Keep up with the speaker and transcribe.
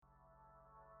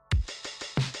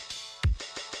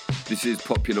This is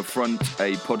Popular Front,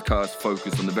 a podcast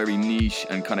focused on the very niche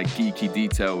and kind of geeky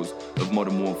details of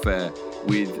modern warfare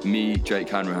with me, Jake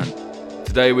Hanrahan.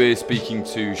 Today we're speaking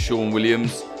to Sean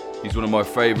Williams. He's one of my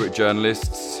favourite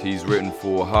journalists. He's written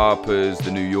for Harper's,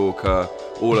 The New Yorker,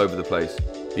 all over the place.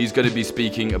 He's going to be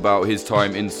speaking about his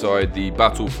time inside the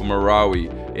battle for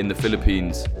Marawi in the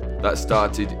Philippines. That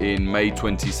started in May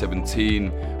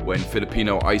 2017 when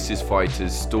Filipino ISIS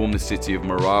fighters stormed the city of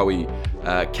Marawi,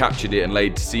 captured it and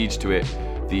laid siege to it.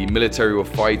 The military were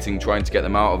fighting, trying to get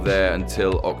them out of there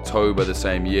until October the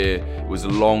same year. It was a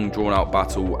long, drawn-out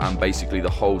battle and basically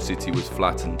the whole city was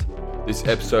flattened. This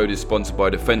episode is sponsored by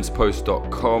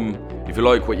defensepost.com. If you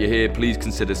like what you hear, please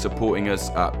consider supporting us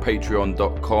at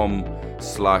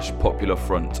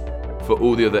patreon.com/popularfront. For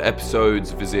all the other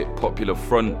episodes, visit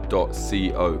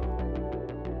popularfront.co.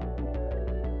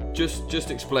 Just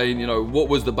explain, what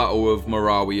was the Battle of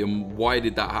Marawi and why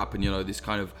did that happen? This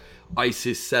kind of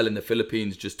ISIS cell in the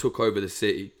Philippines just took over the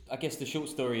city. I guess the short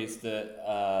story is that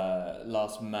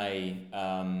last May,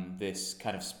 this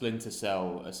kind of splinter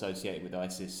cell associated with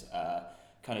ISIS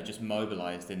kind of just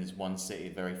mobilized in this one city,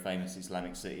 a very famous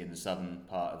Islamic city in the southern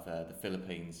part of the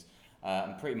Philippines,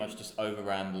 and pretty much just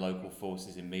overran the local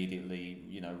forces immediately,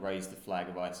 raised the flag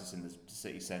of ISIS in the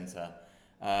city centre.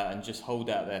 And just hold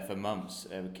out there for months,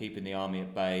 keeping the army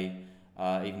at bay.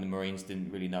 Even the Marines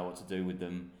didn't really know what to do with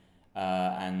them. They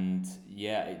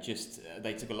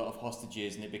took a lot of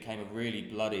hostages and it became a really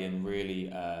bloody and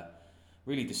really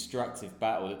destructive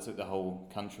battle that took the whole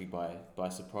country by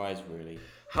surprise, really.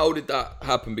 How did that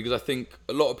happen? Because I think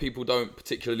a lot of people don't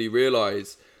particularly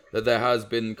realise that there has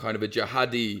been kind of a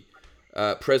jihadi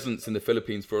presence in the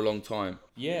Philippines for a long time.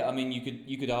 Yeah, I mean,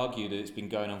 you could argue that it's been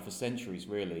going on for centuries,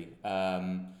 really.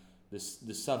 The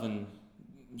southern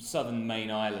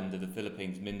main island of the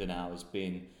Philippines, Mindanao, has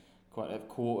been quite a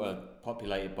quarter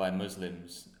populated by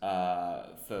Muslims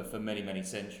for many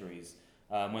centuries.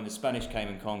 When the Spanish came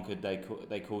and conquered,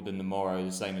 they called them the Moro,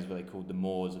 the same as what they called the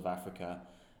Moors of Africa,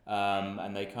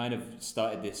 and they kind of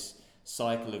started this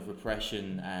cycle of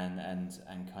repression and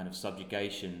kind of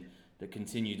subjugation that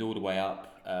continued all the way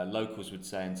up, locals would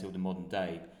say, until the modern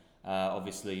day.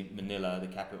 Obviously, Manila, the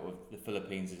capital of the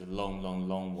Philippines, is a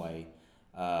long way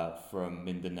from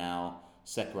Mindanao,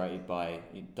 separated by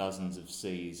dozens of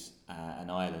seas and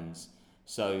islands.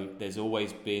 So there's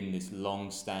always been this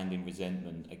long-standing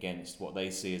resentment against what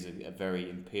they see as a very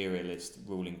imperialist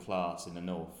ruling class in the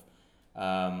north.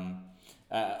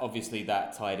 Obviously,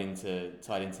 that tied into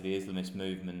the Islamist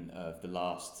movement of the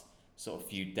last sort of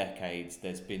few decades.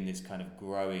 There's been this kind of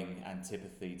growing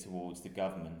antipathy towards the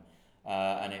government,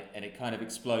 and it kind of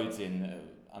explodes in,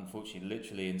 unfortunately,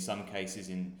 literally in some cases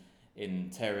in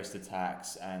terrorist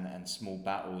attacks and small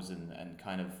battles and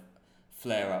kind of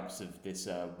flare-ups of this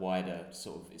wider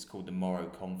sort of, it's called the Moro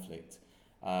conflict.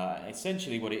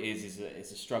 Essentially what it is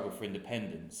it's a struggle for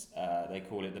independence. They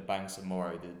call it the Bangsa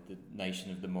Moro, the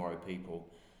nation of the Moro people.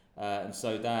 And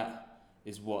so that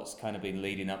is what's kind of been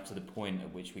leading up to the point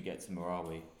at which we get to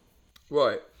Marawi.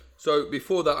 Right. So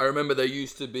before that, I remember there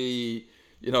used to be,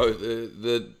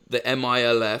 the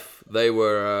MILF. They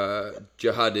were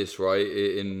jihadists, right,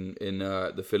 in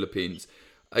the Philippines.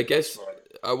 I guess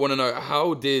I want to know,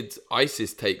 how did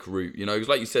ISIS take root? Because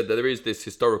like you said, there is this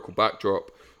historical backdrop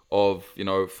of,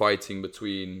 fighting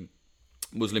between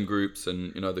Muslim groups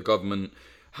and, the government.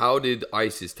 How did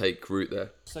ISIS take root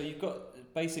there? So you've got,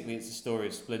 basically it's a story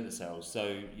of splinter cells.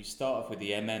 So you start off with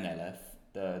the MNLF,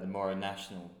 the Moro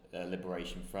National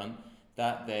Liberation Front.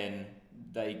 That then,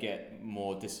 they get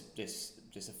more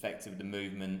disaffected with the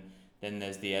movement. Then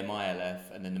there's the MILF,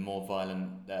 and then the more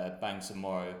violent Bangsa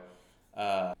Moro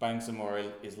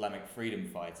Islamic Freedom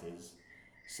Fighters.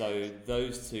 So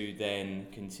those two then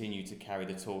continue to carry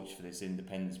the torch for this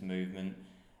independence movement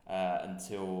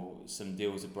until some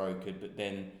deals are brokered. But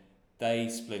then they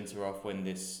splinter off when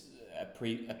a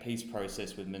peace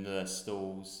process with Manila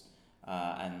stalls,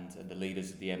 and the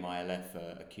leaders of the MILF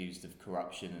are accused of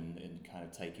corruption and kind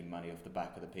of taking money off the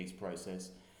back of the peace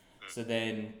process. So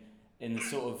then in the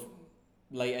sort of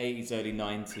late 80s, early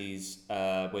 90s,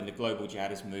 when the global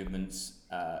jihadist movement's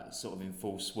sort of in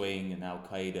full swing and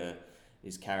Al-Qaeda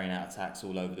is carrying out attacks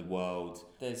all over the world,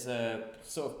 there's a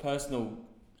sort of personal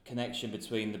connection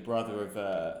between a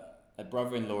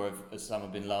brother-in-law of Osama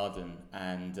bin Laden,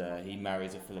 and he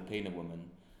marries a Filipino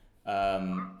woman,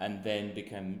 and then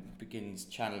begins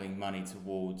channeling money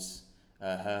towards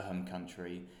her home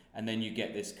country, and then you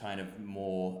get this kind of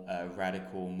more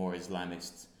radical, more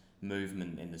Islamist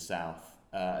movement in the south,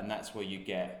 and that's where you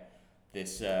get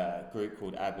this group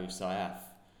called Abu Sayyaf,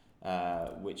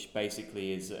 which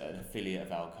basically is an affiliate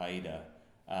of Al-Qaeda,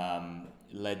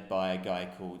 led by a guy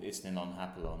called Isnilon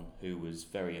Hapalon, who was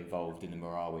very involved in the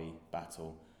Marawi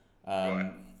battle.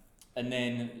 Right. And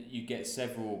then you get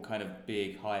several kind of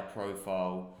big,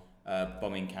 high-profile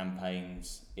bombing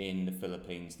campaigns in the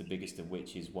Philippines. The biggest of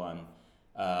which is one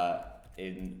on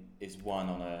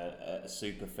a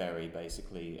super ferry,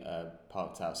 basically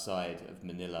parked outside of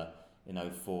Manila in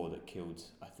 '04 that killed,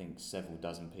 I think, several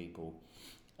dozen people.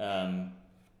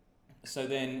 So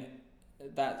then,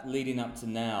 that leading up to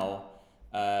now,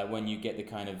 when you get the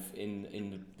kind of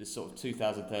in the sort of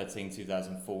 2013,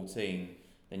 2014.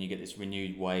 Then you get this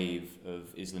renewed wave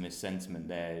of Islamist sentiment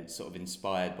there, sort of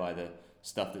inspired by the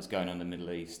stuff that's going on in the Middle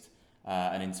East.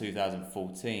 And in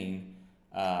 2014,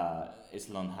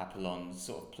 Islam Hapalon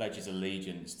sort of pledges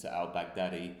allegiance to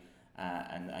al-Baghdadi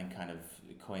and kind of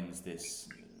coins this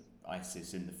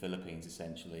ISIS in the Philippines,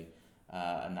 essentially.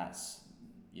 And that's,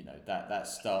 that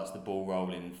starts the ball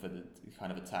rolling for the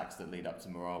kind of attacks that lead up to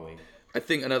Marawi. I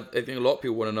think a lot of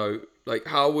people want to know, like,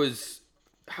 how was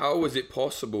it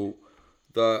possible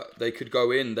that they could go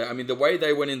in there? I mean, the way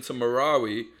they went into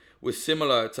Marawi was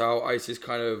similar to how ISIS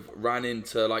kind of ran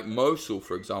into like Mosul,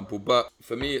 for example. But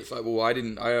for me, it's like, well, I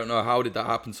don't know, how did that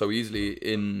happen so easily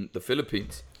in the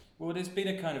Philippines? Well, there's been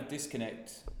a kind of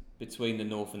disconnect between the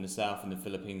north and the south in the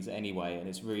Philippines anyway, and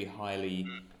it's really highly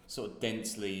sort of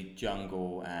densely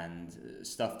jungle and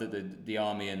stuff that the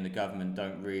army and the government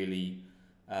don't really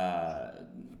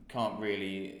can't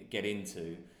really get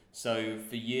into. So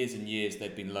for years and years,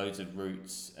 there've been loads of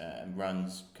routes and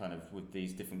runs, kind of with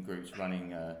these different groups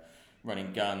running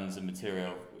guns and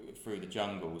material through the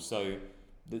jungle. So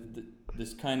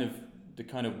the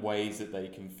kind of ways that they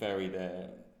can ferry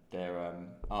their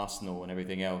arsenal and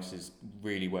everything else is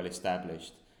really well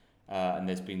established. And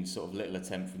there's been sort of little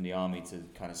attempt from the army to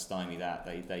kind of stymie that.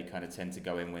 They kind of tend to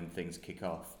go in when things kick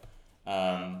off.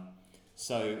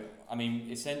 So, I mean,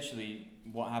 essentially,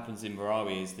 what happens in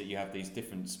Marawi is that you have these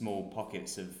different small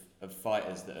pockets of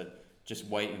fighters that are just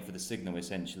waiting for the signal,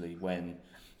 essentially, when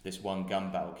this one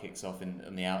gun battle kicks off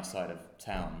on the outside of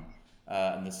town.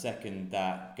 And the second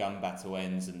that gun battle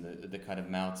ends and the kind of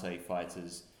Maute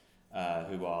fighters,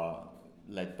 who are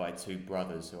led by two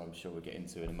brothers, who I'm sure we'll get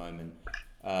into in a moment,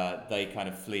 they kind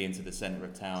of flee into the centre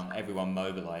of town. Everyone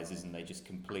mobilises and they just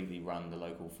completely run the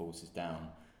local forces down.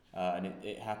 And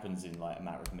it happens in like a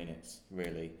matter of minutes,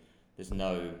 really. There's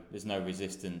no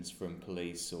resistance from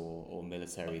police or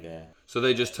military there. So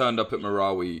they just turned up at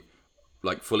Marawi,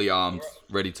 like fully armed,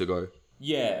 ready to go.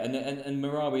 Yeah, and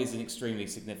Marawi is an extremely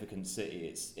significant city.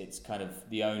 It's kind of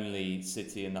the only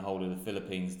city in the whole of the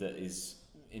Philippines that is,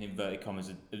 in inverted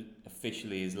commas,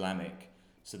 officially Islamic.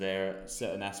 So there are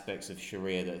certain aspects of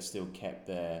Sharia that are still kept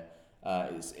there.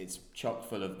 It's chock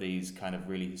full of these kind of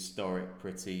really historic,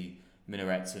 pretty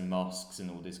minarets and mosques and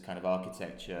all this kind of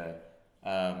architecture,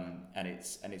 and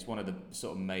it's one of the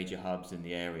sort of major hubs in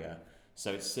the area.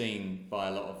 So it's seen by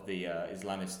a lot of the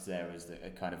Islamists there as a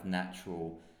kind of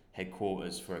natural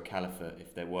headquarters for a caliphate,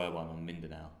 if there were one on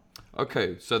Mindanao.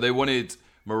 Okay, so they wanted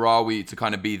Marawi to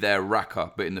kind of be their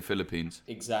Raqqa, but in the Philippines.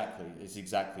 Exactly, it's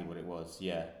exactly what it was.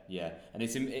 Yeah. And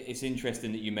it's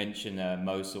interesting that you mention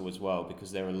Mosul as well,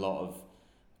 because there are a lot of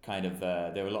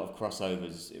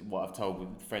crossovers. What I've told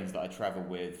with friends that I travel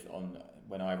with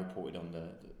when I reported on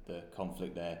the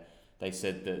conflict there, they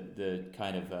said that the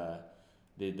kind of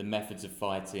the methods of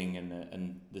fighting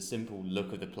and the simple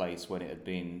look of the place when it had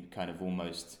been kind of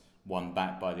almost won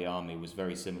back by the army was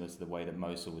very similar to the way that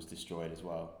Mosul was destroyed as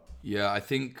well. Yeah, I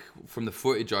think from the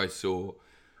footage I saw,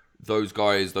 those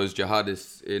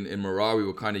jihadists in Marawi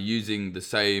were kind of using the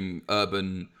same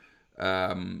urban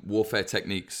warfare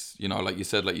techniques, like you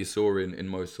said, like you saw in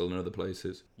Mosul and other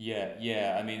places.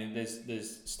 Yeah. I mean,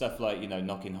 there's stuff like,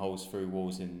 knocking holes through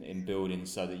walls in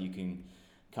buildings so that you can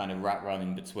kind of rat run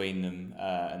in between them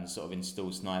and sort of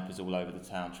install snipers all over the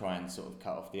town, try and sort of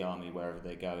cut off the army wherever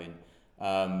they're going.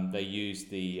 They use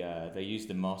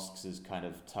the mosques as kind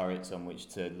of turrets on which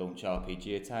to launch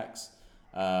RPG attacks.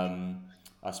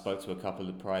 I spoke to a couple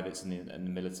of privates in the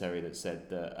military that said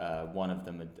that one of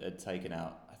them had taken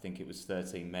out, I think it was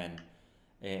 13 men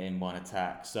in one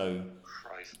attack. So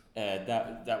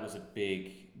that was a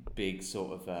big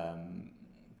sort of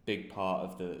big part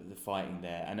of the fighting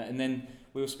there. And then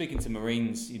we were speaking to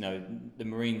Marines. The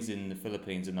Marines in the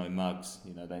Philippines are no mugs.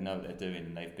 They know what they're doing,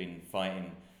 and they've been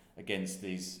fighting against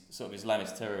these sort of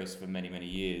Islamist terrorists for many, many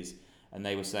years. And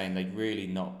they were saying they'd really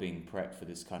not been prepped for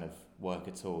this kind of work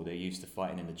at all. They're used to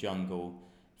fighting in the jungle,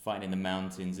 fighting in the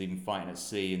mountains, even fighting at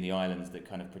sea in the islands that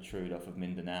kind of protrude off of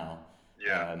Mindanao.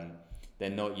 Yeah. They're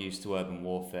not used to urban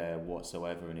warfare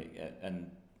whatsoever,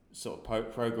 and sort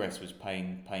of progress was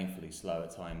painfully slow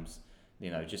at times.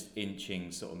 just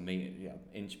inching sort of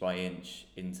inch by inch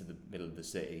into the middle of the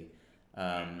city.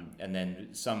 And then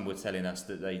some were telling us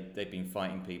that they've been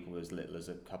fighting people as little as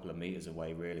a couple of meters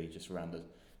away, really, just around the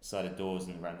side of doors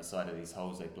and around the side of these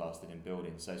holes they blasted in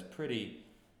buildings. So it's pretty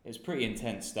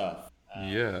intense stuff.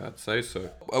 Yeah, I'd say so.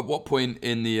 At what point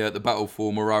in the battle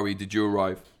for Marawi did you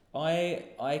arrive?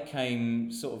 I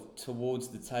came sort of towards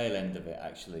the tail end of it,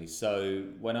 actually. So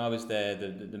when I was there,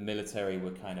 the military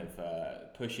were kind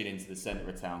of pushing into the centre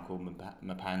of town called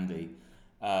Mapandi.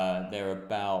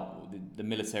 The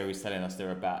military was telling us there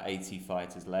are about 80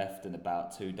 fighters left and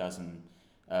about 24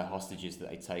 hostages that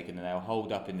they'd taken, and they were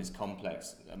holed up in this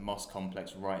complex, a mosque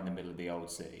complex right in the middle of the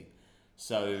old city.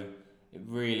 So it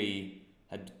really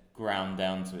had ground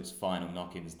down to its final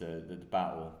knockings, the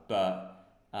battle. But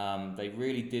they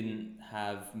really didn't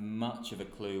have much of a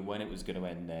clue when it was going to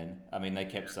end then. I mean, they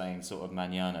kept saying sort of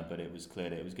mañana, but it was clear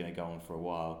that it was going to go on for a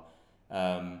while.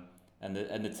 And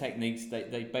the techniques,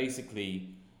 they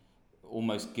basically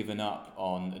almost given up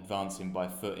on advancing by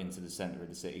foot into the centre of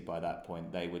the city by that point.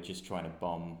 They were just trying to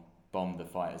bomb the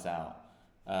fighters out.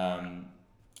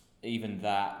 Even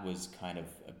that was kind of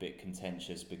a bit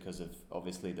contentious because of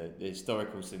obviously the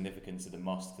historical significance of the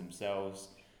mosques themselves.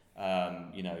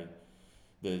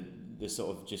 The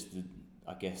sort of just the,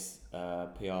 I guess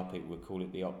PR people would call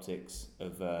it the optics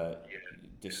of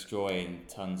destroying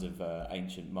tons of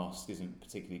ancient mosques isn't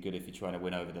particularly good if you're trying to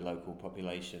win over the local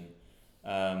population.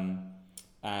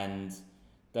 And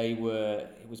it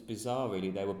was bizarre really.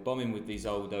 They were bombing with these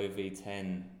old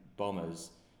OV-10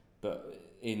 bombers, but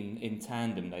in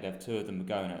tandem they'd have two of them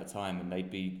going at a time, and they'd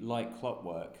be like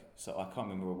clockwork. So I can't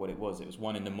remember what it was. It was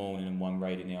one in the morning and one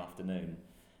raid in the afternoon.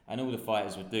 And all the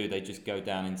fighters would do, they'd just go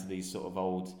down into these sort of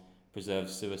old preserved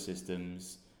sewer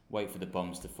systems, wait for the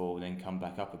bombs to fall, and then come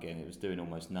back up again. It was doing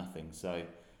almost nothing. So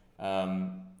I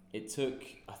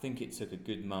think it took a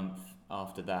good month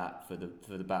after that for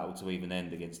the battle to even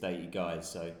end against 80 guys.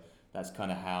 So that's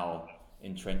kind of how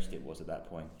entrenched it was at that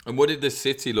point. And what did the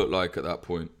city look like at that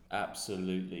point?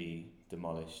 Absolutely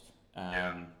demolished.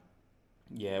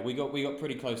 We got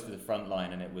pretty close to the front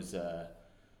line, and it was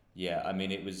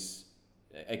it was,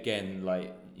 again,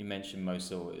 like you mentioned,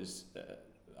 Mosul. It was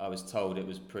I was told it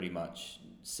was pretty much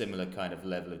similar kind of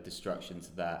level of destruction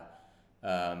to that.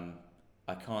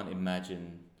 I can't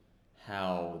imagine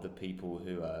how the people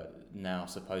who are now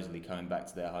supposedly coming back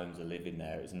to their homes are living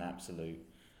there. It was an absolute.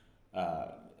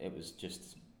 It was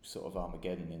just sort of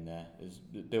Armageddon in there.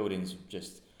 The buildings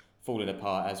just falling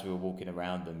apart as we were walking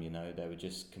around them. They were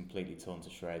just completely torn to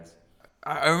shreds.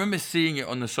 I remember seeing it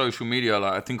on the social media,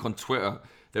 like I think on Twitter,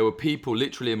 there were people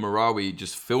literally in Marawi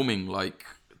just filming, like,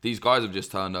 these guys have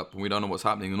just turned up and we don't know what's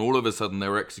happening. And all of a sudden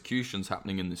there were executions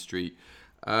happening in the street.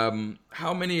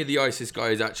 How many of the ISIS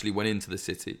guys actually went into the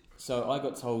city? So I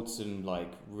got told some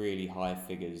like really high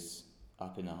figures,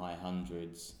 up in the high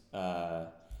hundreds,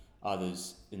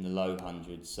 others in the low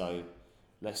hundreds. So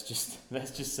let's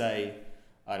just say,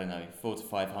 I don't know, 400 to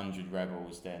 500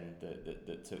 rebels then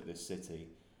that took this city.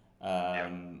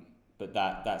 But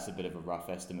that's a bit of a rough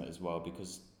estimate as well,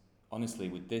 because honestly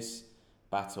with this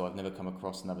battle I've never come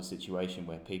across another situation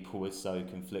where people were so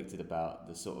conflicted about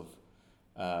the sort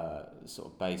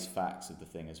of base facts of the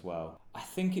thing as well. I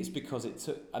think it's because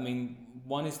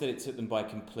one is that it took them by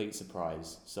complete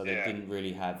surprise, so they didn't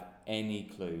really have any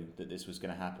clue that this was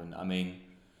going to happen. I mean,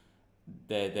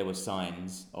 there were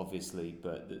signs obviously,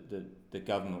 but the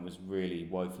government was really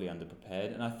woefully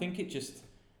underprepared, and I think it just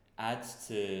adds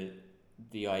to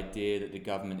the idea that the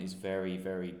government is very,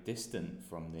 very distant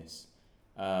from this.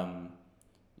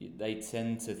 They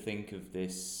tend to think of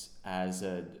this as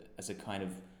a kind of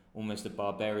almost a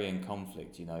barbarian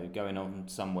conflict, going on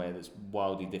somewhere that's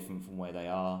wildly different from where they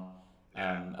are.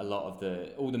 A lot of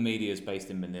all the media is based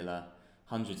in Manila,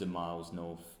 hundreds of miles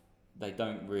north. They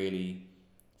don't really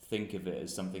think of it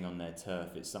as something on their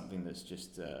turf. It's something that's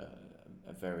just a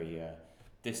very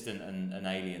distant and an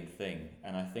alien thing.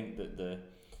 And I think that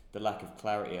the lack of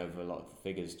clarity over a lot of the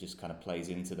figures just kind of plays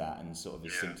into that and sort of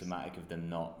is symptomatic of them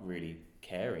not really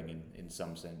caring in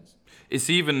some sense. It's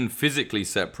even physically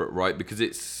separate, right? Because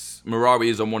Marawi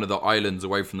is on one of the islands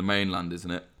away from the mainland,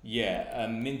 isn't it? Yeah,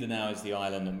 Mindanao is the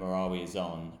island that Marawi is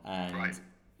on, and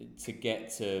to get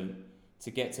to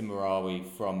Marawi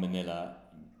from Manila,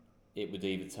 it would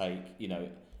either take,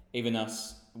 even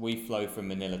us, we flew from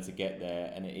Manila to get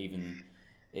there, and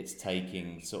it's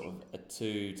taking sort of a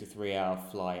 2 to 3 hour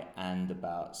flight and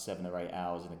about 7 or 8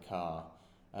 hours in a car.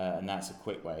 And that's a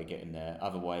quick way of getting there.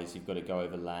 Otherwise, you've got to go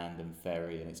over land and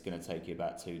ferry, and it's going to take you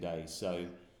about 2 days. So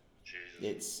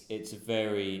it's a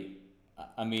very,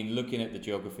 I mean, looking at the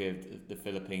geography of the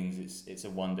Philippines, it's a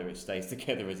wonder it stays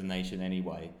together as a nation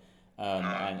anyway.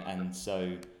 And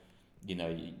so, you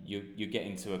know, you're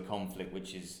getting to a conflict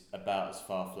which is about as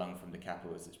far flung from the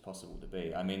capital as it's possible to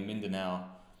be. I mean, Mindanao,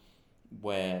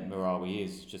 where Marawi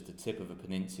is just the tip of a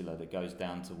peninsula that goes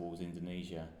down towards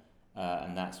Indonesia,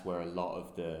 and that's where a lot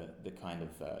of the kind of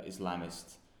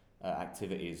Islamist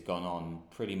activity has gone on,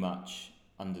 pretty much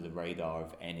under the radar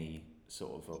of any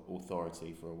sort of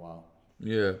authority for a while.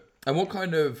 Yeah. And what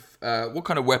kind of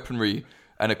weaponry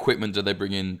and equipment do they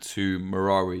bring into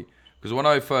Marawi? Because when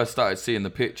I first started seeing the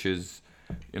pictures,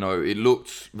 you know, it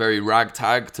looked very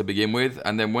ragtag to begin with,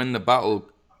 and then when the battle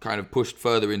kind of pushed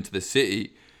further into the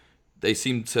city, they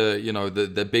seemed to, you know,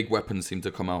 the big weapons seemed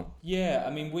to come out. Yeah, I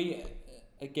mean,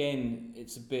 again,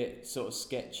 it's a bit sort of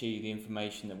sketchy, the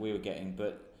information that we were getting,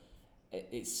 but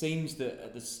it seems that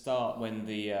at the start, when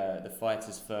the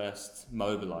fighters first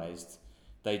mobilised,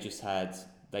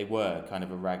 they were kind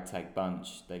of a ragtag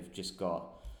bunch. They're just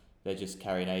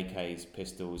carrying AKs,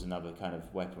 pistols, and other kind of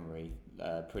weaponry,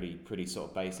 pretty sort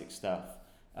of basic stuff.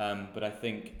 But I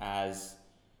think as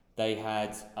they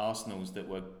had arsenals that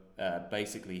were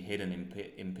basically hidden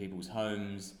in people's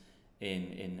homes,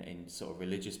 in sort of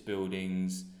religious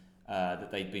buildings,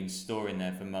 that they'd been storing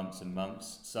there for months and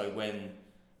months. So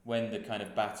when the kind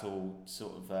of battle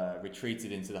sort of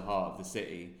retreated into the heart of the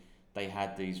city, they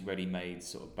had these ready-made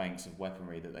sort of banks of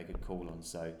weaponry that they could call on.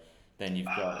 So then you've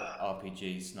got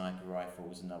RPGs, sniper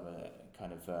rifles, and other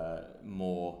kind of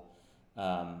more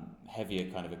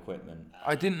heavier kind of equipment.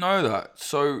 I didn't know that.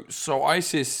 So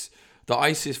the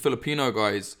ISIS Filipino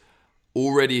guys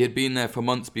already had been there for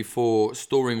months before,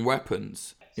 storing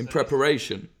weapons in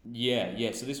preparation.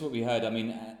 Yeah. So this is what we heard. I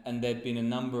mean, and there'd been a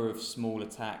number of small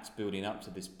attacks building up to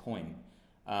this point.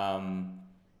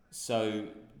 So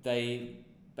they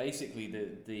basically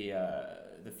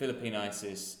the Philippine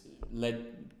ISIS led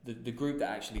the group that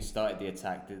actually started the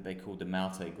attack. That they called the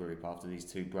Maute group after these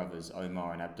two brothers,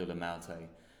 Omar and Abdullah Maute,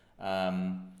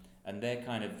 and they're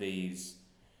kind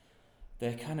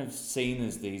of seen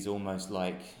as these almost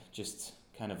like just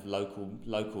kind of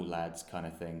local lads kind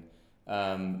of thing.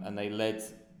 And they led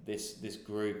this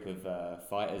group of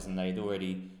fighters, and they'd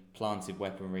already planted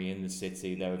weaponry in the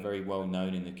city. They were very well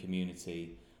known in the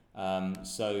community.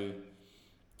 So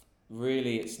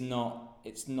really,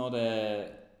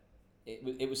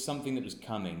 it was something that was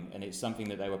coming, and it's something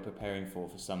that they were preparing for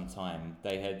some time.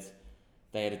 They had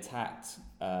attacked.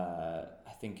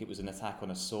 I think it was an attack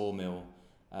on a sawmill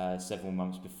several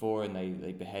months before, and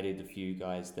they beheaded a few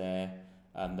guys there.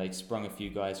 They'd sprung a few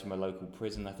guys from a local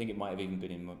prison. I think it might have even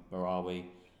been in Marawi.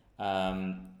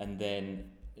 And then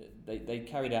they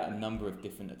carried out a number of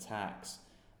different attacks.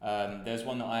 There's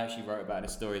one that I actually wrote about in a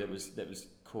story that was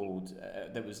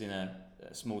in a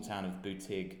small town of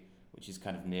Butig, which is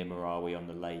kind of near Marawi on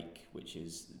the lake, which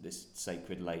is this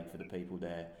sacred lake for the people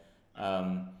there.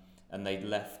 And they'd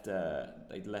left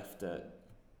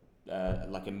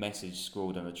like a message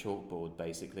scrawled on a chalkboard,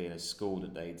 basically, in a school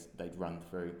that they'd run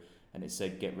through, and it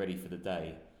said, "Get ready for the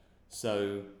day."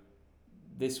 So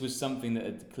this was something that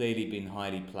had clearly been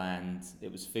highly planned.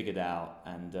 It was figured out,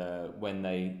 and when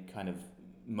they kind of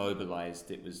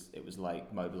mobilized, it was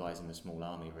like mobilizing a small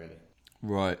army, really.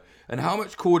 Right. And how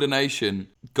much coordination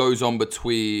goes on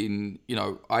between, you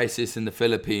know, ISIS in the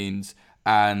Philippines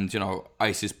and, you know,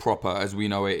 ISIS proper as we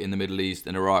know it in the Middle East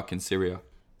and Iraq and Syria?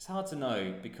 It's hard to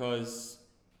know, because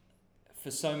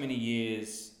for so many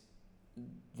years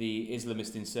the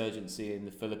Islamist insurgency in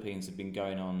the Philippines had been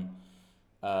going on,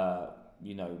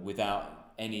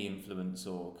 without any influence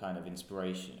or kind of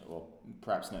inspiration, or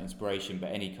perhaps not inspiration,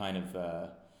 but any kind of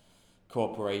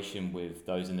cooperation with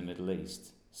those in the Middle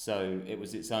East. So it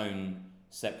was its own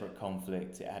separate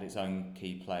conflict. It had its own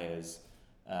key players,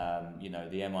 the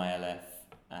MILF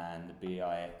and the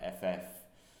BIFF.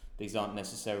 These aren't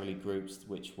necessarily groups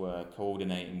which were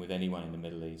coordinating with anyone in the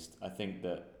Middle East. I think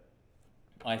that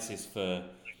ISIS for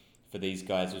these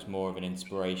guys was more of an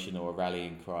inspiration or a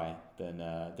rallying cry than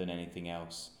anything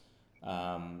else.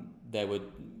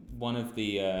 One of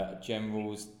the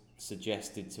generals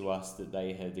suggested to us that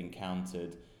they had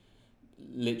encountered,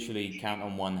 literally count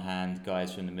on one hand,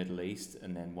 guys from the Middle East,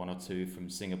 and then one or two from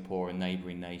Singapore and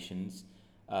neighbouring nations.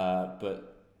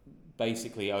 But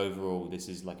basically, overall, this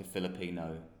is like a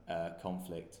Filipino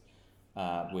conflict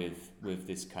with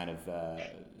this kind of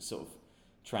sort of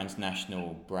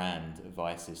transnational brand of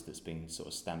ISIS that's been sort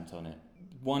of stamped on it.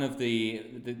 One of the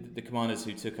commanders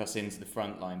who took us into the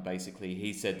front line, basically,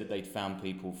 he said that they'd found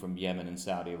people from Yemen and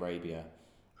Saudi Arabia.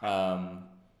 I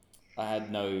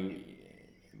had no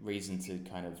reason to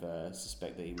kind of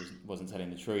suspect that he wasn't telling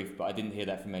the truth, but I didn't hear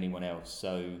that from anyone else.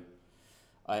 So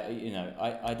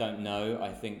I don't know.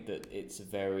 I think that it's a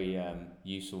very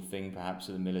useful thing, perhaps,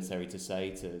 for the military to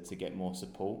say to get more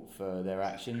support for their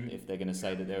action if they're going to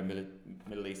say that they're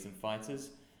Middle Eastern fighters.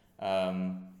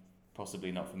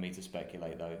 Possibly not for me to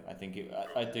speculate, though. I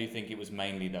do think it was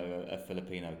mainly, though, a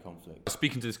Filipino conflict.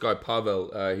 Speaking to this guy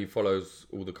Pavel, he follows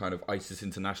all the kind of ISIS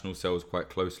international cells quite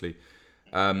closely,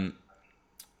 and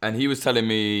he was telling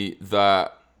me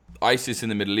that ISIS in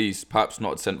the Middle East perhaps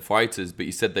not sent fighters, but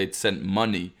he said they'd sent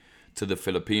money to the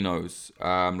Filipinos.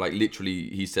 Like literally,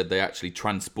 he said they actually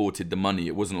transported the money.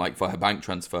 It wasn't like via bank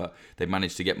transfer. They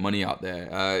managed to get money out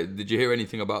there. Did you hear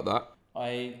anything about that?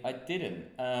 I didn't.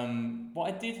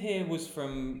 What I did hear was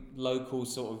from local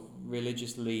sort of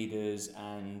religious leaders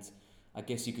and I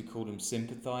guess you could call them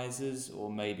sympathisers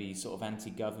or maybe sort of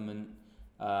anti-government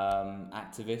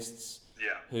activists.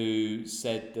 Yeah. Who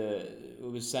said that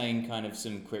was saying kind of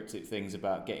some cryptic things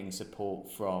about getting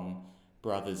support from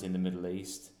brothers in the Middle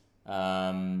East,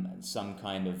 some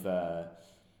kind of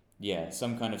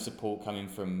support coming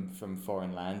from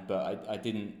foreign land, but I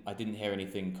didn't hear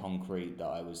anything concrete that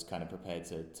I was kind of prepared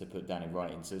to put down in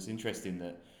writing. So it's interesting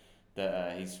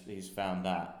that he's found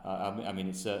that. I mean,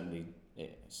 it certainly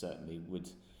would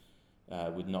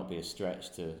not be a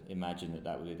stretch to imagine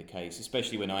that would be the case,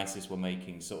 especially when ISIS were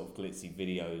making sort of glitzy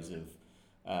videos of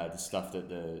the stuff that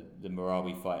the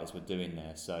Marawi fighters were doing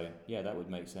there. So yeah, that would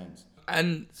make sense.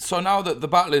 And so now that the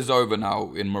battle is over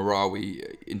now in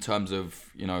Marawi, in terms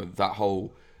of that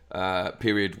whole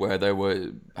period where they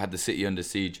had the city under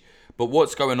siege, but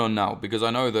what's going on now? Because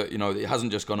I know that it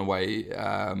hasn't just gone away.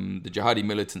 The jihadi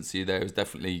militancy there is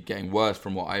definitely getting worse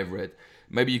from what I've read.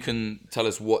 Maybe you can tell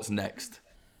us what's next.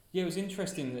 Yeah, it was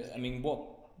interesting. I mean,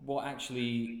 what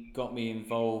actually got me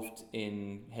involved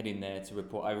in heading there to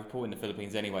report? I report in the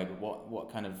Philippines anyway, but what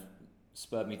kind of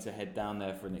spurred me to head down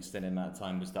there for an extended amount of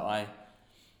time was that I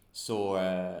saw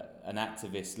an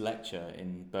activist lecture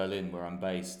in Berlin, where I'm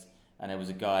based, and there was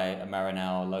a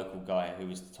Marawi local guy, who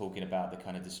was talking about the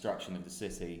kind of destruction of the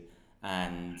city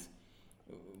and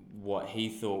what he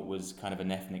thought was kind of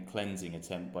an ethnic cleansing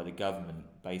attempt by the government,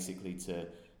 basically to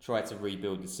try to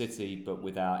rebuild the city, but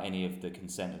without any of the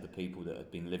consent of the people that had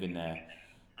been living there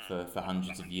for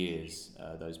hundreds of years,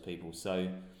 those people. So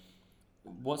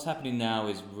what's happening now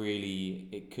is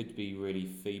it could be really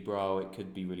febrile, it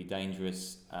could be really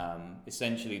dangerous.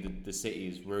 Essentially, the city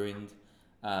is ruined.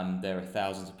 There are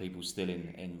thousands of people still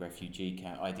in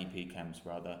IDP camps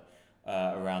rather,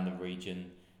 around the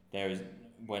region.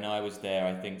 When I was there,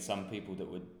 I think some people that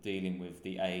were dealing with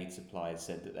the aid supplies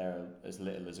said that there are as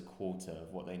little as a quarter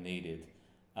of what they needed.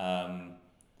 The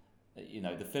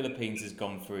Philippines has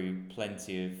gone through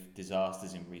plenty of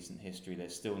disasters in recent history. They're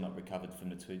still not recovered from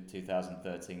the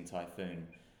 2013 typhoon.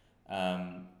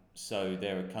 So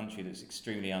they're a country that's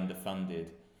extremely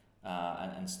underfunded,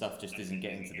 and stuff just isn't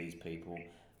getting to these people.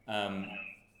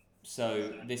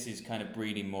 So this is kind of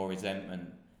breeding more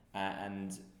resentment,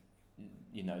 and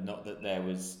not that there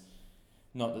was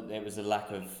a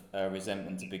lack of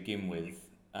resentment to begin with,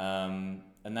 and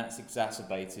that's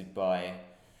exacerbated by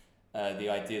the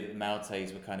idea that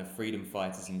Maltese were kind of freedom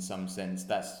fighters in some sense.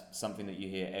 That's something that you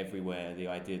hear everywhere, the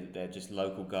idea that they're just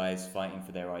local guys fighting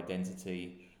for their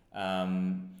identity.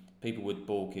 People would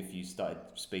balk if you started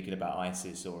speaking about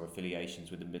ISIS or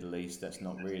affiliations with the Middle East. That's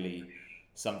not really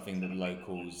something that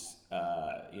locals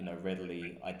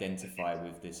readily identify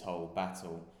with this whole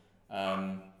battle.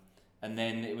 And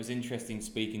then it was interesting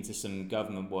speaking to some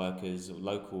government workers or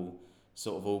local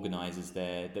sort of organisers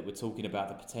there that were talking about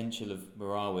the potential of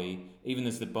Marawi, even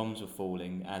as the bombs were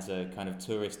falling, as a kind of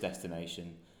tourist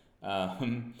destination. I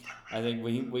think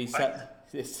we sat.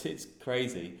 It's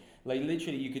crazy. Like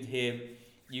literally, you could hear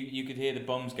the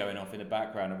bombs going off in the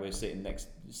background, and we're sitting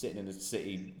in the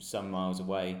city some miles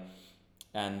away.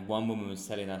 And one woman was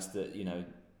telling us that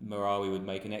Marawi would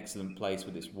make an excellent place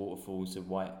with its waterfalls of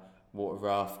white water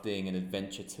rafting and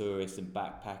adventure tourists and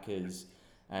backpackers,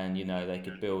 and they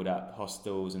could build up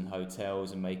hostels and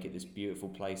hotels and make it this beautiful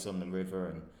place on the river.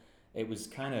 And it was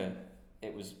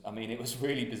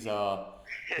really bizarre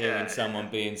hearing someone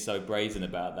being so brazen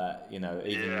about that,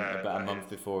 even about a month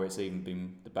before the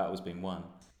battle's been won.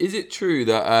 Is it true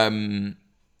that I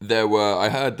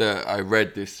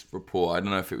read this report, I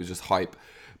don't know if it was just hype,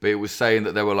 but it was saying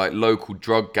that there were like local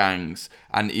drug gangs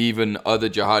and even other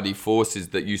jihadi forces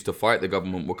that used to fight the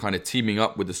government were kind of teaming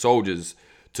up with the soldiers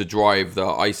to drive the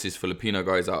ISIS Filipino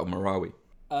guys out of Marawi?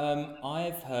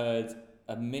 I've heard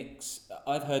a mix.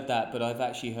 I've heard that, but I've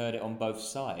actually heard it on both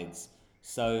sides.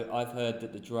 So I've heard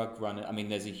that the drug run. I mean,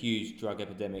 there's a huge drug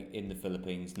epidemic in the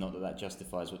Philippines. Not that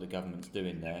justifies what the government's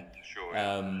doing there. Sure.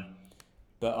 Yeah.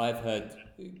 But I've heard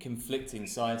conflicting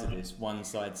sides of this. One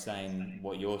side saying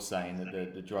what you're saying,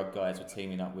 that the drug guys were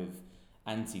teaming up with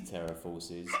anti-terror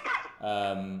forces.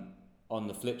 On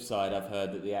the flip side, I've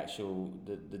heard that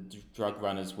the drug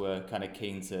runners were kind of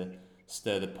keen to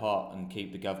stir the pot and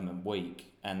keep the government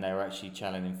weak, and they were actually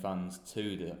channeling funds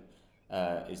to the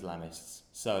Islamists.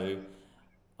 So,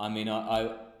 I mean,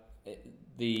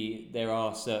 there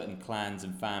are certain clans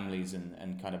and families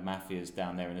and kind of mafias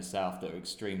down there in the south that are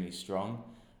extremely strong.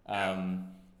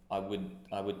 I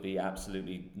would be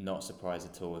absolutely not surprised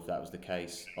at all if that was the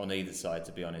case on either side,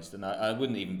 to be honest. And I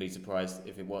wouldn't even be surprised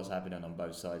if it was happening on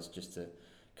both sides, just to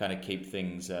kind of keep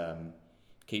things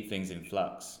in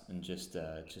flux and just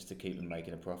to keep them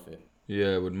making a profit.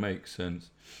 Yeah, it would make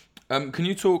sense. Can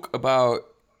you talk about?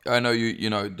 I know you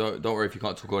know. Don't worry if you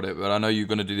can't talk about it, but I know you're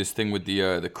going to do this thing with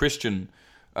the Christian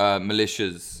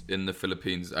militias in the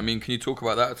Philippines. I mean, can you talk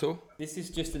about that at all? This is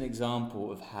just an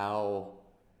example of how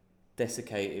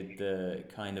desiccated the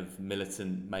kind of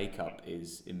militant makeup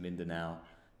is in Mindanao.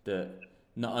 That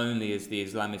not only is the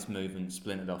Islamist movement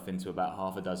splintered off into about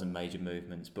half a dozen major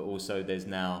movements, but also there's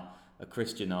now a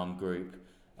Christian armed group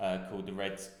called the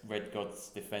Red Gods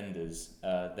Defenders.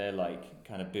 They're like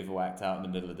kind of bivouacked out in the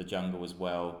middle of the jungle as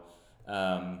well,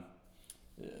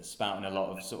 spouting a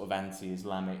lot of sort of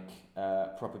anti-Islamic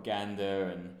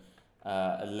propaganda and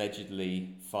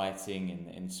allegedly fighting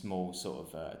in small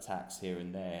sort of attacks here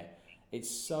and there. It's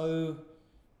so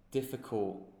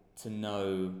difficult to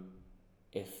know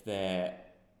if they're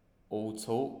all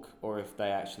talk or if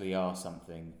they actually are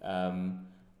something.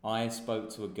 I spoke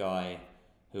to a guy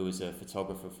who was a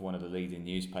photographer for one of the leading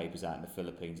newspapers out in the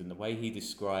Philippines, and the way he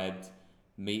described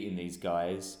meeting these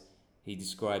guys, he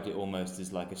described it almost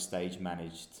as like a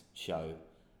stage-managed show.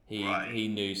 He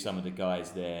knew some of the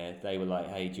guys there. They were like,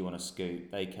 "Hey, do you want to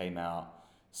scoot?" They came out,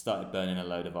 started burning a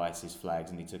load of ISIS flags,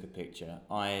 and he took a picture.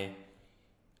 I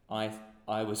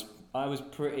was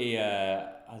pretty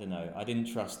I don't know. I didn't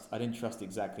trust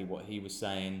exactly what he was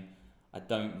saying. I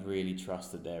don't really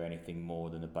trust that they're anything more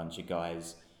than a bunch of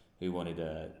guys who wanted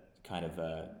to kind of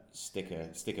stick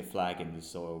a flag in the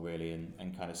soil, really,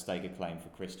 and kind of stake a claim for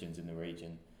Christians in the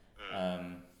region.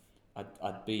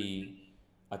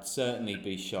 I'd certainly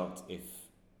be shocked if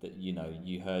that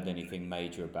you heard anything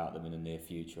major about them in the near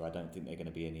future. I don't think they're going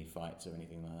to be any fights or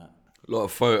anything like that. A lot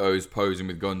of photos posing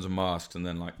with guns and masks, and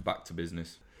then like back to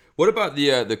business. What about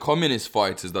the communist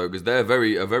fighters though? Because they're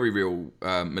a very real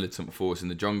militant force in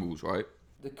the jungles, right?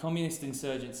 The communist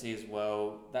insurgency as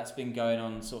well, that's been going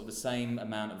on sort of the same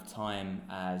amount of time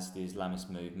as the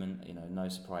Islamist movement. No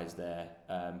surprise there.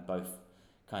 Both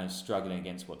kind of struggling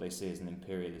against what they see as an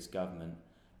imperialist government.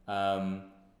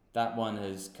 That one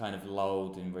has kind of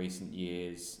lulled in recent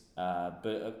years.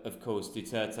 But of course,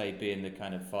 Duterte being the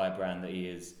kind of firebrand that he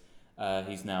is,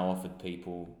 he's now offered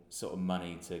people sort of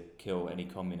money to kill any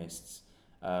communists,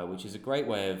 which is a great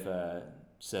way of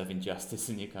serving justice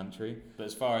in your country. But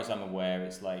as far as I'm aware,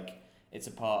 it's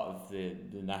a part of the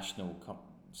national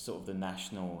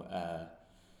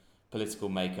political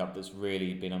makeup that's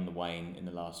really been on the wane in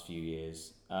the last few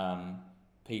years.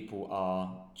 People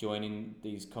are joining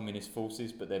these communist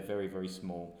forces, but they're very, very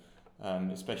small,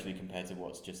 especially compared to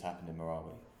what's just happened in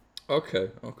Marawi. Okay.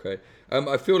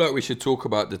 I feel like we should talk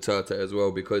about Duterte as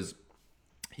well, because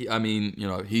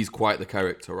he's quite the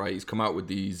character, right? He's come out with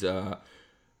these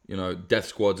death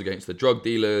squads against the drug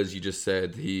dealers. You just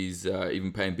said he's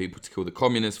even paying people to kill the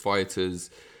communist fighters.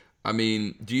 I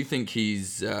mean, do you think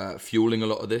he's fueling a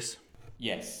lot of this?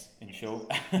 Yes, in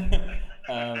short.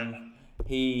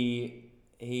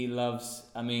 He loves,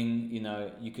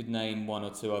 you could name one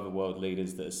or two other world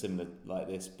leaders that are similar like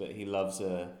this, but he loves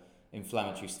a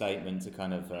inflammatory statement to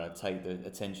kind of take the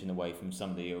attention away from some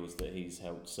of the ills that he's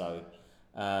helped sow.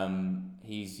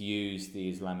 He's used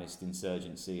the Islamist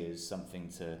insurgency as something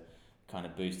to kind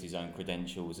of boost his own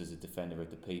credentials as a defender of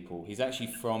the people. He's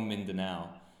actually from Mindanao,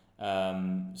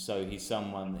 so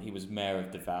he was mayor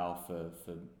of Davao for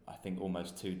I think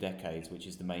almost 2 decades, which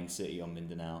is the main city on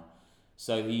Mindanao.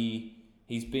 So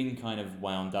he's been kind of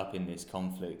wound up in this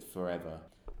conflict forever.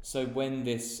 So when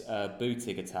this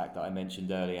boutique attack that I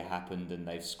mentioned earlier happened, and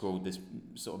they've scrawled this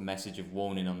sort of message of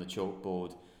warning on the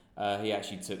chalkboard, he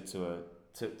actually took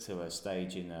to a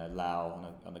stage in Laos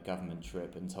on a government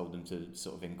trip and told them to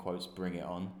sort of, in quotes, bring it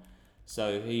on.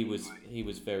 So he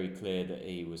was very clear that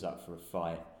he was up for a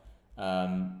fight,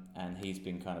 and he's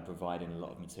been kind of providing a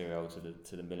lot of material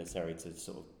to the military to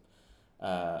sort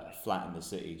of flatten the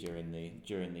city during the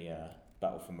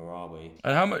battle for Marawi.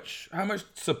 And how much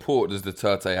support does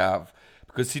Duterte have?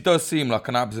 Because he does seem like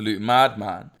an absolute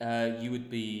madman. You would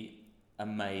be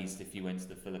amazed if you went to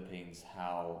the Philippines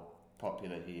how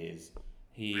popular he is.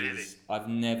 I've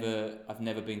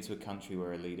never been to a country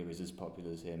where a leader is as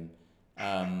popular as him.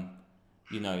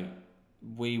 You know,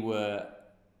 we were.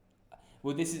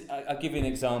 Well, I'll give you an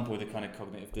example of the kind of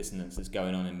cognitive dissonance that's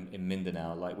going on in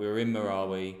Mindanao. Like, we were in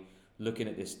Marawi, looking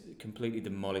at this completely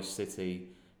demolished city.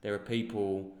 There are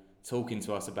people talking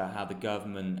to us about how the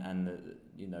government and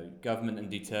government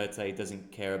and Duterte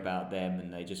doesn't care about them,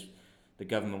 and the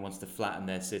government wants to flatten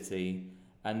their city.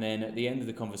 And then at the end of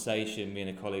the conversation, me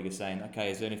and a colleague are saying,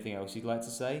 okay, is there anything else you'd like to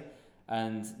say?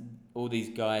 And all these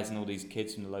guys and all these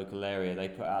kids from the local area, they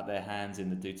put out their hands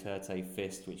in the Duterte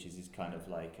fist, which is his kind of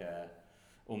like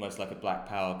almost like a Black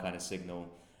Power kind of signal,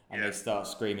 and they start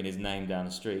screaming his name down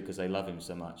the street because they love him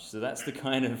so much. So that's the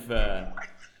kind of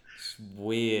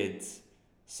weird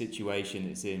situation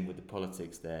it's in with the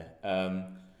politics there.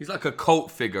 He's like a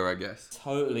cult figure, I guess.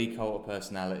 Totally cult of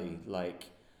personality. Like,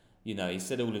 he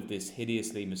said all of this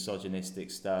hideously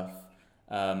misogynistic stuff.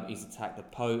 He's attacked the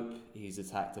Pope. He's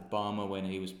attacked Obama when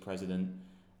he was president.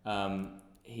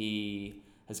 He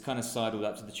has kind of sidled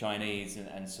up to the Chinese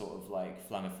and sort of like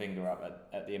flung a finger up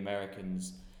at the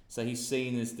Americans. So he's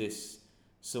seen as this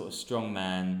sort of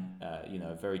strongman,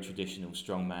 a very traditional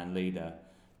strongman leader.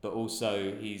 But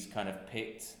also he's kind of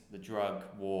picked the drug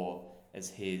war as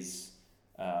his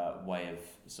way of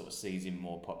sort of seizing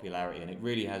more popularity. And it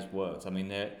really has worked. I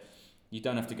mean, you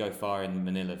don't have to go far in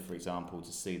Manila, for example,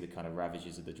 to see the kind of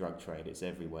ravages of the drug trade. It's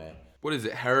everywhere. What is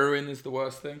it? Heroin is the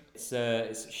worst thing? It's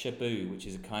shabu, which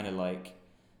is a kind of like,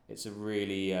 it's a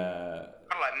really... kind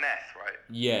of like meth, right?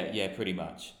 Yeah, pretty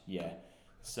much, yeah.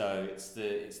 So it's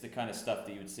the kind of stuff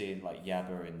that you would see in like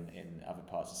Yaba in other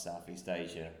parts of Southeast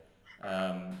Asia.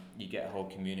 You get whole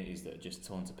communities that are just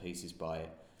torn to pieces by it.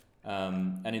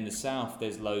 And in the south,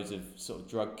 there's loads of sort of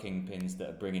drug kingpins that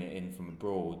are bringing it in from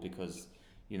abroad because,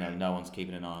 no one's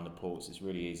keeping an eye on the ports. It's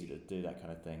really easy to do that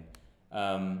kind of thing.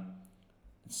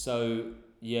 So,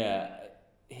 yeah,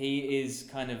 he is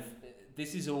kind of...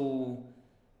 This is all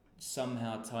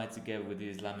somehow tied together with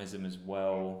Islamism as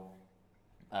well.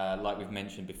 Like we've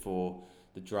mentioned before,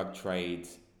 the drug trade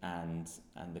and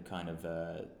the kind of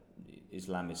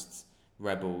Islamist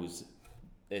rebels,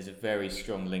 there's a very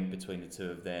strong link between the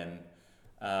two of them,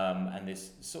 and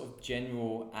this sort of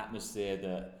general atmosphere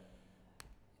that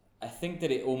I think that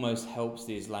it almost helps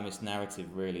the Islamist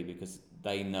narrative, really, because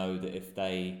they know that if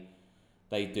they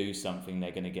do something,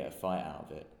 they're going to get a fight out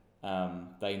of it.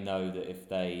 They know that if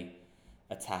they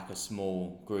attack a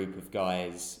small group of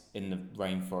guys in the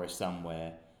rainforest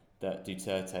somewhere, that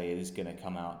Duterte is going to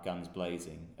come out guns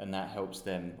blazing, and that helps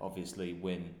them obviously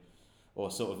win, or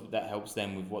sort of that helps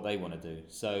them with what they want to do.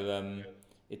 So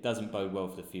it doesn't bode well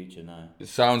for the future, no. It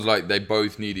sounds like they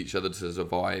both need each other to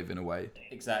survive in a way.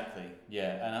 Exactly,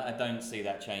 yeah, and I don't see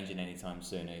that changing anytime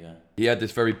soon either. He had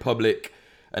this very public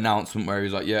announcement where he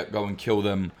was like, yeah, go and kill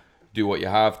them, do what you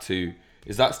have to.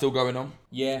 Is that still going on?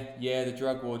 Yeah, the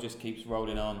drug war just keeps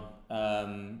rolling on.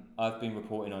 I've been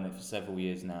reporting on it for several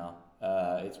years now.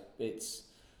 It's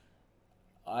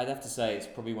I'd have to say it's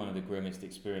probably one of the grimmest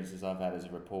experiences I've had as a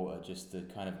reporter, just the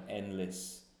kind of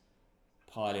endless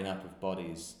piling up of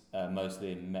bodies,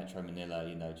 mostly in Metro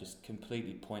Manila, just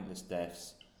completely pointless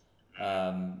deaths,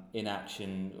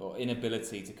 inaction or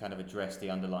inability to kind of address the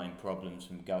underlying problems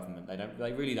from government.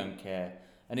 They really don't care.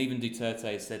 And even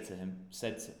Duterte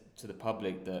said to the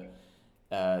public that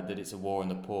it's a war on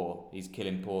the poor. He's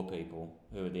killing poor people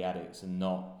who are the addicts and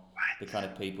not the kind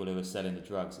of people who are selling the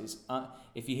drugs. It's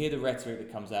if you hear the rhetoric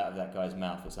that comes out of that guy's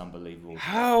mouth, it's unbelievable.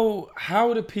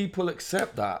 How do people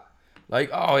accept that? Like,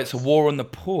 oh, it's a war on the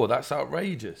poor. That's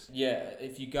outrageous. Yeah,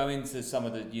 if you go into some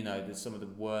of some of the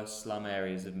worst slum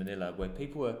areas of Manila, where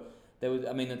people were,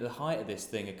 at the height of this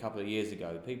thing a couple of years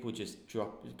ago, people were just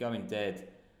going dead.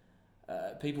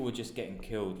 People were just getting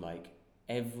killed like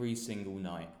every single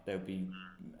night. There would be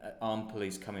armed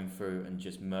police coming through and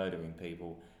just murdering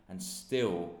people, and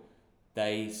still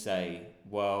they say,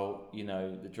 well,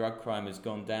 the drug crime has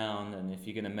gone down, and if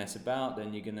you're going to mess about,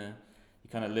 then you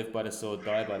kind of live by the sword,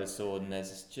 die by the sword. And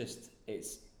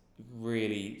it's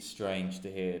really strange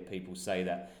to hear people say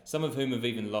that, some of whom have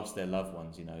even lost their loved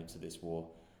ones, to this war.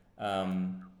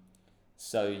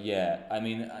 So yeah,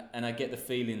 and I get the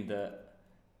feeling that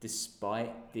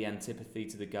despite the antipathy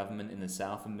to the government in the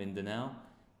south of Mindanao,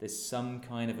 there's some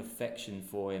kind of affection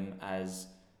for him as,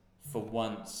 for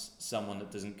once, someone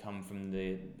that doesn't come from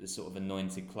the sort of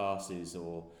anointed classes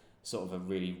or sort of a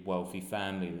really wealthy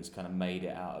family that's kind of made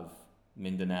it out of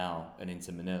Mindanao and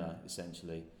into Manila,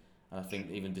 essentially. And I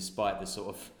think even despite the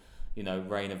sort of,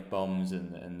 rain of bombs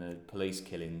and the police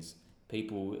killings,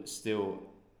 people still...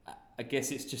 I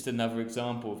guess it's just another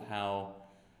example of how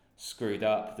screwed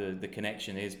up the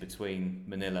connection is between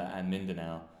Manila and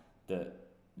Mindanao, that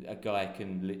a guy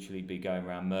can literally be going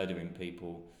around murdering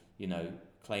people,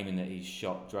 claiming that he's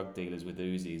shot drug dealers with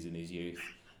Uzis in his youth,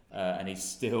 and he's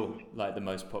still like the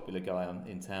most popular guy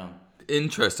in town.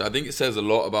 Interesting. I think it says a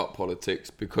lot about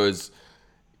politics because,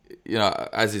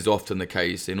 as is often the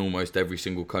case in almost every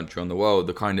single country on the world,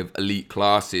 the kind of elite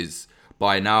classes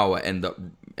by now end up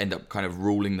kind of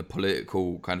ruling the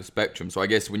political kind of spectrum. So I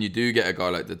guess when you do get a guy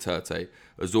like Duterte,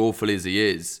 as awful as he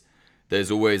is, there's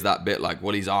always that bit like,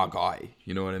 well, he's our guy.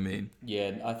 You know what I mean?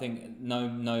 Yeah, I think no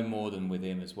more than with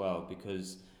him as well,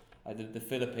 because the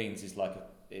Philippines is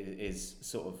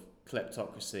sort of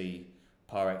kleptocracy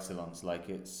par excellence. Like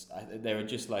there are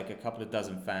just like a couple of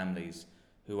dozen families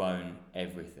who own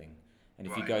everything, and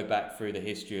if you go back through the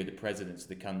history of the presidents of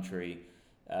the country,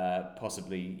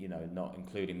 possibly not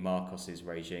including Marcos's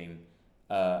regime,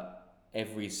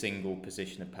 every single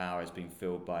position of power has been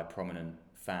filled by a prominent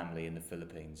family in the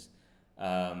Philippines.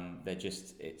 They're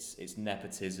just it's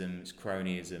nepotism, it's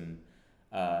cronyism.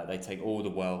 They take all the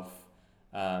wealth.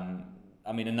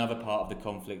 Another part of the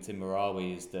conflict in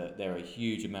Marawi is that there are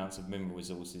huge amounts of mineral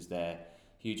resources there,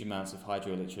 huge amounts of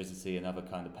hydroelectricity and other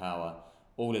kind of power.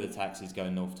 All of the taxes go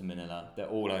north to Manila. They're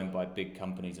all owned by big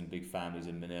companies and big families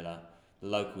in Manila. The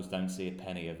locals don't see a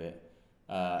penny of it.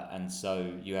 And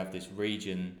so you have this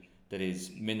region that is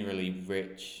minerally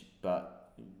rich,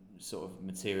 but sort of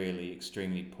materially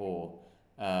extremely poor,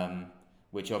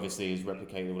 which obviously is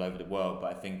replicated all over the world.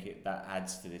 But I think that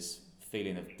adds to this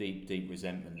feeling of deep, deep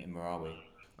resentment in Marawi.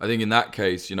 I think in that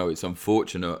case, it's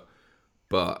unfortunate,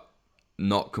 but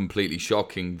not completely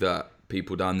shocking that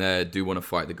people down there do want to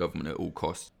fight the government at all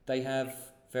costs. They have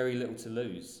very little to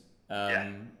lose.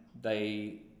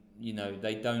 They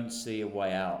don't see a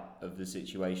way out of the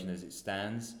situation as it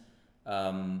stands.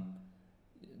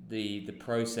 The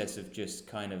process of just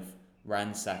kind of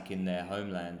ransacking their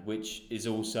homeland, which is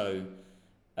also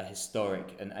a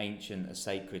historic, an ancient, a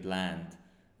sacred land,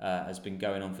 has been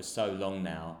going on for so long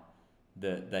now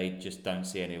that they just don't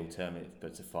see any alternative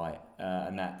but to fight.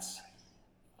 And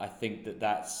I think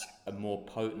that's a more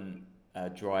potent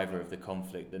driver of the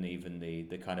conflict than even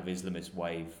the kind of Islamist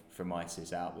wave from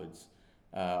ISIS outwards.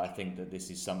 I think that this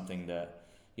is something that,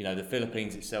 the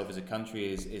Philippines itself as a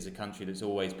country is a country that's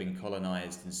always been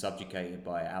colonized and subjugated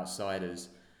by outsiders,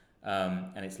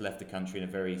 and it's left the country in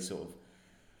a very sort of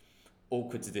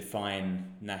awkward to define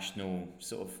national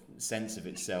sort of sense of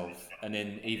itself. And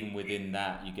then even within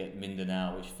that, you get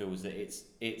Mindanao, which feels that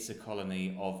it's a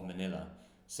colony of Manila.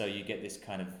 So you get this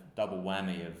kind of double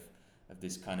whammy of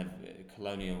this kind of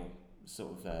colonial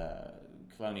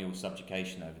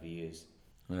subjugation over the years.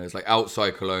 It's like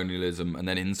outside colonialism and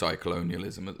then inside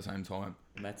colonialism at the same time.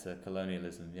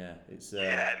 Meta-colonialism, yeah.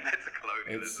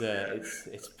 Meta-colonialism.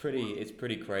 It's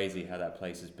pretty crazy how that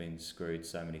place has been screwed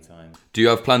so many times. Do you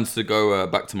have plans to go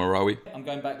back to Marawi? I'm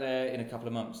going back there in a couple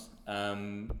of months.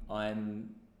 I'm going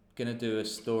to do a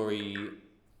story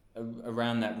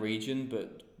around that region,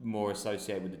 but more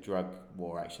associated with the drug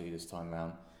war actually this time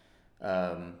around.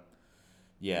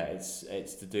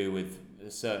 It's to do with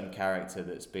a certain character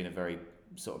that's been a very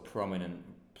sort of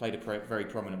played a very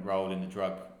prominent role in the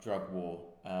drug war,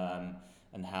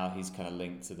 and how he's kind of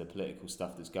linked to the political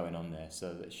stuff that's going on there.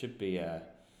 So it should be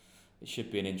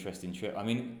an interesting trip. I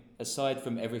mean, aside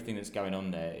from everything that's going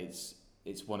on there, it's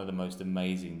one of the most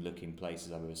amazing looking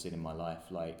places I've ever seen in my life.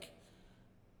 Like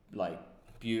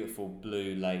beautiful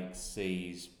blue lakes,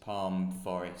 seas, palm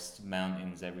forests,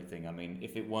 mountains, everything. I mean,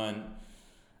 if it weren't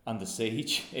under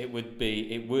siege, it would,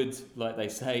 like they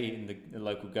say in the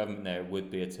local government there, it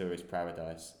would be a tourist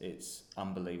paradise. It's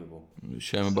unbelievable.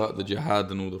 Shame about the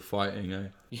jihad and all the fighting, eh?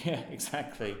 Yeah,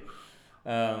 exactly.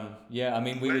 I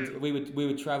mean, we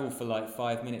would travel for like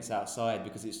 5 minutes outside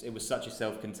because it was such a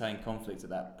self-contained conflict at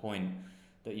that point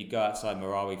that you go outside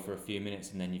Marawi for a few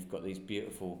minutes and then you've got these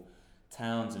beautiful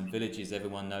towns and villages.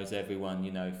 Everyone knows everyone.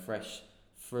 Fresh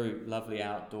fruit, lovely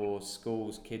outdoors,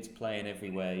 schools, kids playing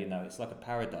everywhere. It's like a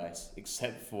paradise,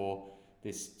 except for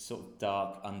this sort of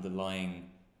dark underlying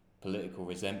political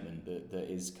resentment that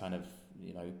is kind of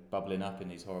bubbling up in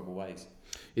these horrible ways.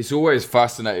 It's always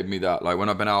fascinated me that, like, when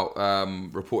I've been out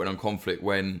reporting on conflict,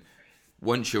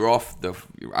 once you're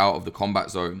out of the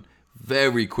combat zone,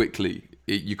 very quickly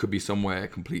you could be somewhere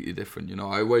completely different.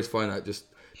 I always find that just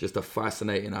a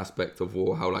fascinating aspect of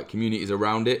war, how like communities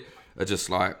around it are just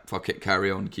like, fuck it, carry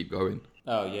on, keep going.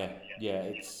 Oh yeah.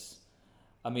 It's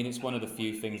one of the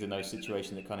few things in those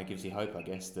situations that kind of gives you hope, I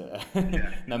guess, that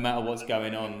no matter what's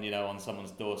going on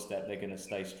someone's doorstep, they're going to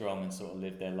stay strong and sort of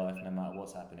live their life no matter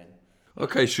what's happening.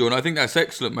 Okay, Sean, I think that's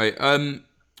excellent, mate.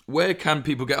 Where can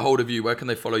people get hold of you? Where can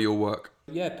they follow your work?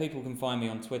 Yeah, people can find me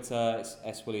on Twitter. It's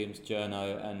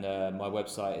swilliamsjourno, and my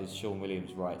website is Sean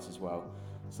Williams Writes as well.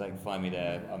 So they can find me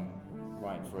there. I'm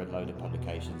writing for a load of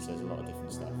publications. There's a lot of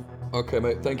different stuff. Okay,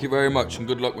 mate. Thank you very much, and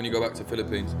good luck when you go back to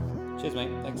Philippines. Cheers, mate.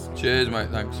 Thanks. Cheers, mate.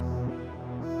 Thanks.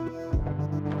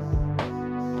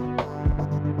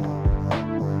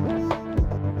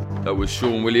 That was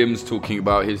Sean Williams talking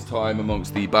about his time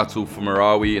amongst the battle for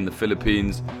Marawi in the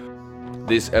Philippines.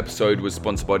 This episode was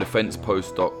sponsored by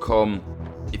defensepost.com.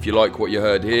 If you like what you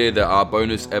heard here, there are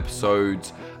bonus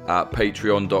episodes at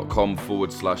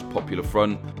patreon.com/Popular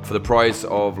Front. For the price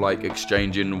of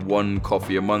exchanging one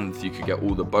coffee a month, you could get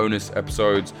all the bonus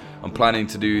episodes. I'm planning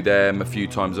to do them a few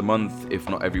times a month, if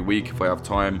not every week if I have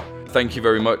time. Thank you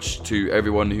very much to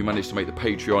everyone who managed to make the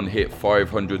Patreon hit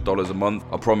 $500 a month.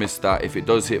 I promise that if it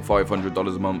does hit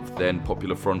 $500 a month, then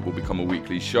Popular Front will become a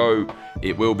weekly show.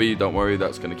 It will be, don't worry,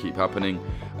 that's going to keep happening.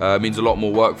 It means a lot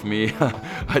more work for me.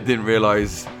 I didn't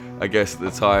realise, I guess at the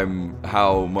time,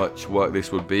 how much work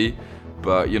this would be.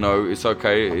 But, it's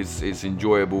okay, it's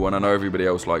enjoyable, and I know everybody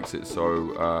else likes it,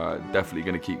 so definitely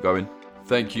going to keep going.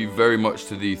 Thank you very much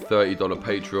to the $30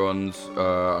 Patreons.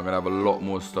 I'm going to have a lot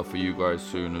more stuff for you guys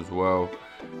soon as well.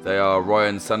 They are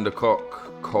Ryan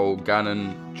Sandercock, Cole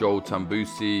Gannon, Joel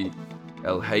Tambusi,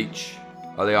 LH,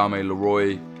 Aliame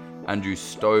Leroy, Andrew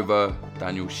Stover,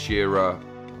 Daniel Shearer,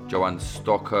 Joanne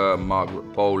Stocker,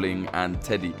 Margaret Bowling, and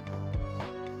Teddy.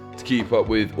 To keep up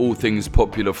with all things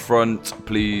Popular Front,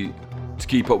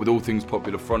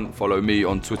 follow me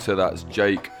on Twitter. That's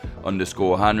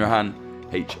Jake_Hanrahan. Hanrahan.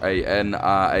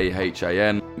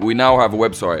 We now have a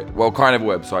website. Well, kind of a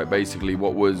website, basically.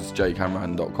 What was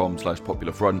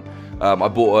jakehanrahan.com/Popular Front. I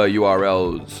bought a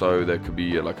URL so there could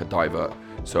be a divert.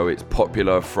 So it's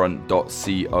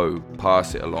popularfront.co.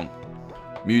 Pass it along.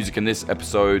 Music in this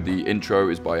episode, the intro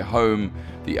is by Home,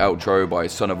 the outro by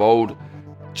Son of Old.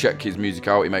 Check his music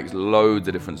out. He makes loads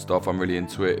of different stuff. I'm really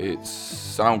into it. It's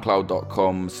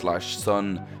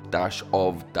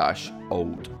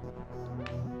soundcloud.com/son-of-old.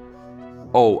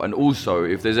 Oh, and also,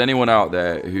 if there's anyone out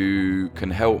there who can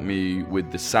help me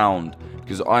with the sound,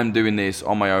 because I'm doing this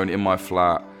on my own in my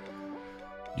flat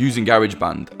using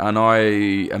GarageBand, and I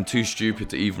am too stupid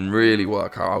to even really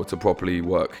work out how to properly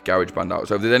work GarageBand out.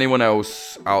 So if there's anyone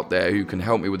else out there who can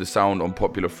help me with the sound on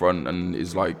Popular Front and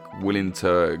is willing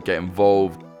to get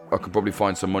involved, I could probably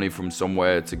find some money from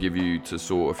somewhere to give you to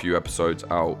sort a few episodes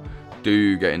out.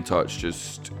 Do get in touch.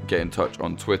 Just get in touch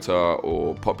on Twitter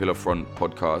or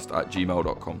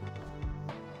popularfrontpodcast@gmail.com.